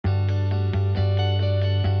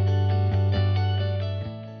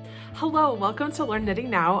Hello, welcome to Learn Knitting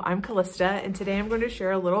Now. I'm Callista, and today I'm going to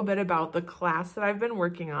share a little bit about the class that I've been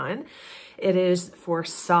working on. It is for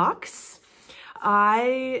socks.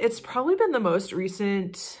 It's probably been the most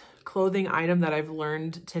recent clothing item that I've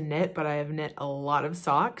learned to knit, but I have knit a lot of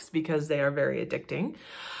socks because they are very addicting.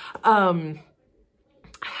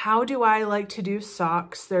 How do I like to do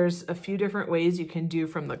socks? There's a few different ways you can do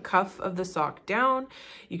from the cuff of the sock down.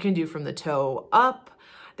 You can do from the toe up.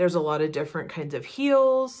 There's a lot of different kinds of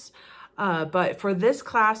heels. But for this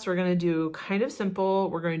class, we're going to do kind of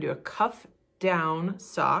simple. We're going to do a cuff down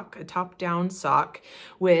sock, a top down sock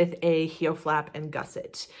with a heel flap and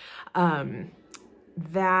gusset.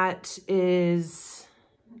 That is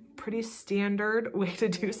pretty standard way to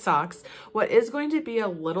do socks. What is going to be a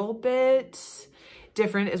little bit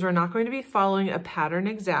different is we're not going to be following a pattern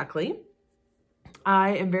exactly.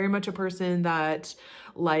 I am very much a person that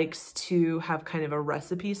likes to have kind of a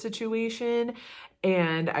recipe situation,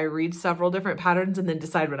 and I read several different patterns and then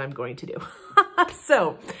decide what I'm going to do.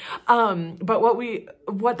 But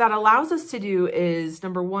what that allows us to do is,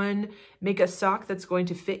 number one, make a sock that's going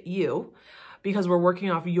to fit you, because we're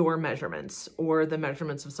working off your measurements or the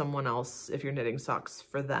measurements of someone else. If you're knitting socks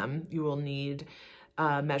for them, you will need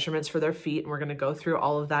measurements for their feet, and we're going to go through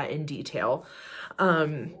all of that in detail.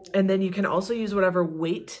 And then you can also use whatever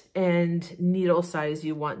weight and needle size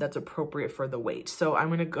you want that's appropriate for the weight. So I'm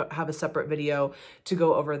going to have a separate video to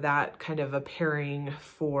go over that kind of a pairing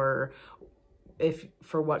for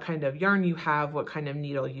what kind of yarn you have, what kind of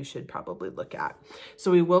needle you should probably look at. So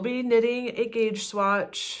we will be knitting a gauge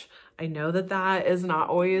swatch. I know that that is not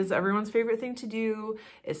always everyone's favorite thing to do.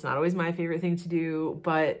 It's not always my favorite thing to do,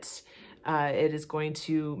 but it is going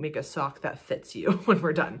to make a sock that fits you when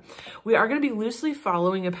we're done. We are going to be loosely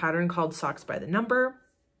following a pattern called socks by the number,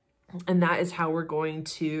 and that is how we're going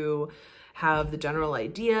to have the general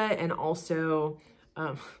idea, and also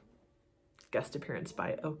guest appearance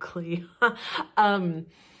by Oakley.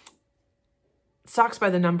 Socks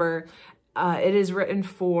by the number. It is written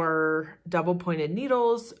for double pointed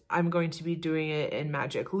needles. I'm going to be doing it in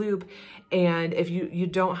magic loop. And if you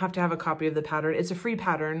don't have to have a copy of the pattern, it's a free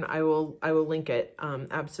pattern. I will link it.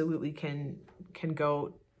 Absolutely can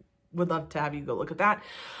go, would love to have you go look at that.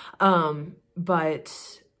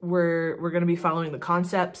 But we're going to be following the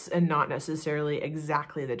concepts and not necessarily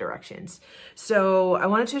exactly the directions. So I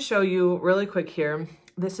wanted to show you really quick here.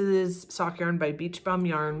 This is sock yarn by Beach Bum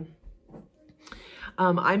Yarn.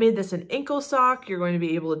 I made this an ankle sock. You're going to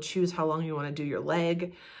be able to choose how long you want to do your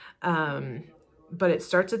leg. But it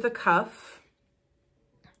starts at the cuff.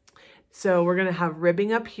 So we're going to have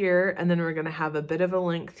ribbing up here, and then we're going to have a bit of a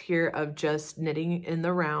length here of just knitting in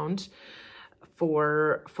the round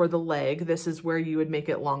for the leg. This is where you would make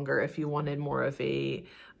it longer if you wanted more of a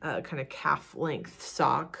kind of calf length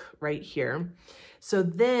sock right here. So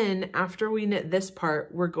then after we knit this part,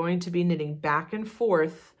 we're going to be knitting back and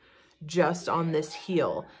forth just on this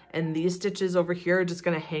heel, and these stitches over here are just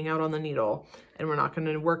going to hang out on the needle, and we're not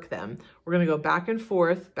going to work them. We're going to go back and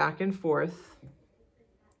forth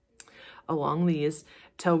along these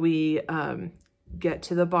till we get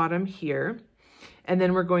to the bottom here, and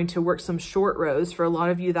then we're going to work some short rows. For a lot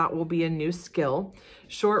of you, that will be a new skill.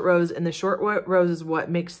 Short rows, and the short rows is what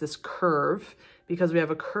makes this curve, because we have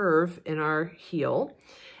a curve in our heel.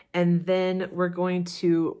 And then we're going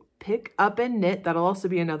to pick up and knit. That'll also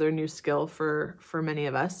be another new skill for many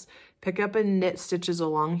of us. Pick up and knit stitches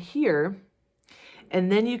along here.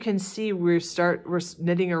 And then you can see we're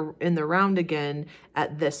knitting in the round again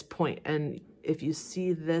at this point. And if you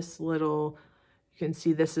see this little, you can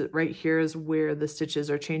see this right here is where the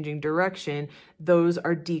stitches are changing direction. Those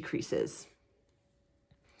are decreases.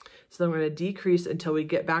 So then we're going to decrease until we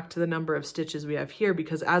get back to the number of stitches we have here,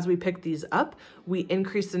 because as we pick these up, we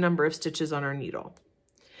increase the number of stitches on our needle.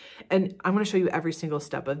 And I'm going to show you every single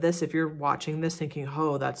step of this. If you're watching this thinking,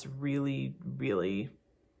 oh, that's really, really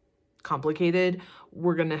complicated,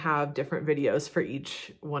 we're going to have different videos for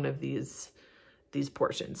each one of these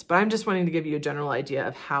portions. But I'm just wanting to give you a general idea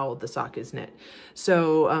of how the sock is knit.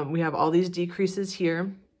 So we have all these decreases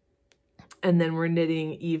here, and then we're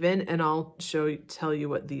knitting even, and I'll tell you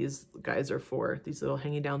what these guys are for. These little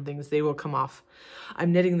hanging down things, they will come off.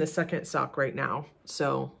 I'm knitting the second sock right now,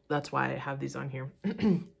 so that's why I have these on here.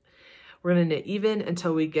 We're going to knit even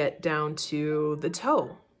until we get down to the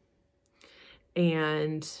toe.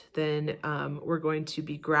 And then we're going to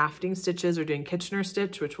be grafting stitches or doing Kitchener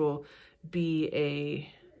stitch, which will be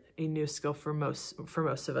a new skill for most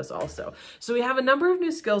of us also. So we have a number of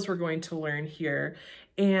new skills we're going to learn here,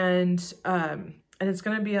 and it's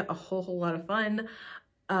going to be a whole lot of fun.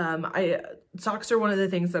 Socks are one of the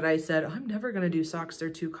things that I said, I'm never going to do socks. They're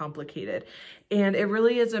too complicated. And it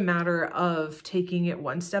really is a matter of taking it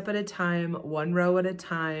one step at a time, one row at a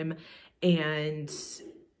time, and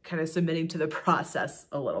kind of submitting to the process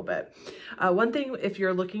a little bit. One thing, if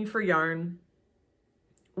you're looking for yarn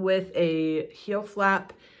with a heel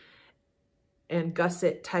flap and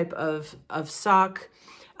gusset type of sock,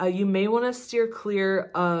 you may want to steer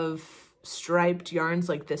clear of striped yarns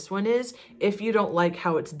like this one is if you don't like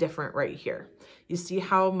how it's different right here. You see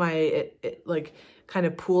how it like kind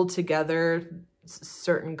of pooled together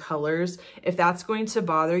certain colors. If that's going to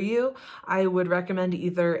bother you, I would recommend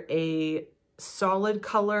either a solid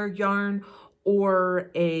color yarn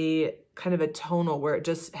or a kind of a tonal where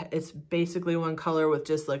it's basically one color with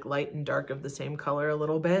just like light and dark of the same color a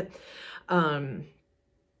little bit,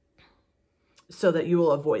 so that you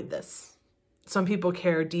will avoid this. Some people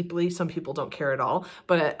care deeply, some people don't care at all,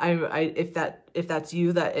 but if that's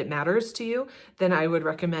you, that it matters to you, then I would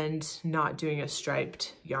recommend not doing a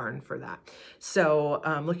striped yarn for that. So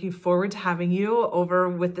looking forward to having you over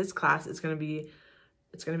with this class. It's gonna be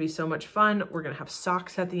so much fun. We're gonna have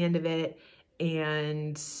socks at the end of it,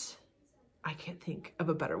 and I can't think of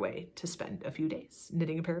a better way to spend a few days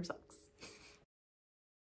knitting a pair of socks.